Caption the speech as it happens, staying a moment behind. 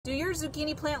your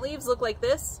zucchini plant leaves look like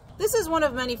this. This is one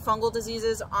of many fungal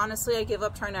diseases. Honestly, I give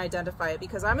up trying to identify it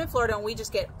because I'm in Florida and we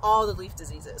just get all the leaf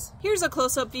diseases. Here's a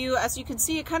close-up view. As you can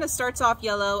see, it kind of starts off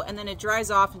yellow and then it dries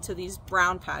off into these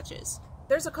brown patches.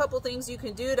 There's a couple things you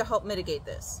can do to help mitigate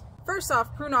this. First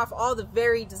off, prune off all the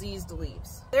very diseased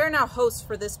leaves. They are now hosts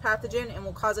for this pathogen and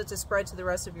will cause it to spread to the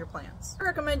rest of your plants. I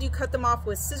recommend you cut them off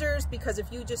with scissors because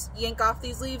if you just yank off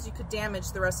these leaves, you could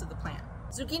damage the rest of the plant.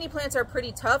 Zucchini plants are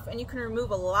pretty tough and you can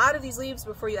remove a lot of these leaves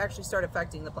before you actually start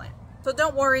affecting the plant. So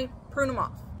don't worry, prune them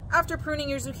off. After pruning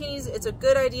your zucchinis, it's a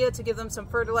good idea to give them some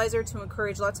fertilizer to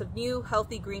encourage lots of new,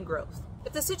 healthy green growth.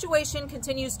 If the situation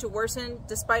continues to worsen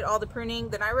despite all the pruning,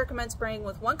 then I recommend spraying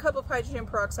with 1 cup of hydrogen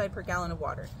peroxide per gallon of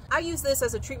water. I use this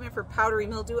as a treatment for powdery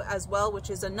mildew as well, which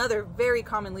is another very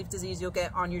common leaf disease you'll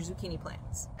get on your zucchini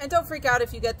plants. And don't freak out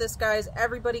if you get this, guys.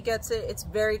 Everybody gets it. It's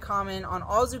very common on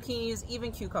all zucchinis,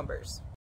 even cucumbers.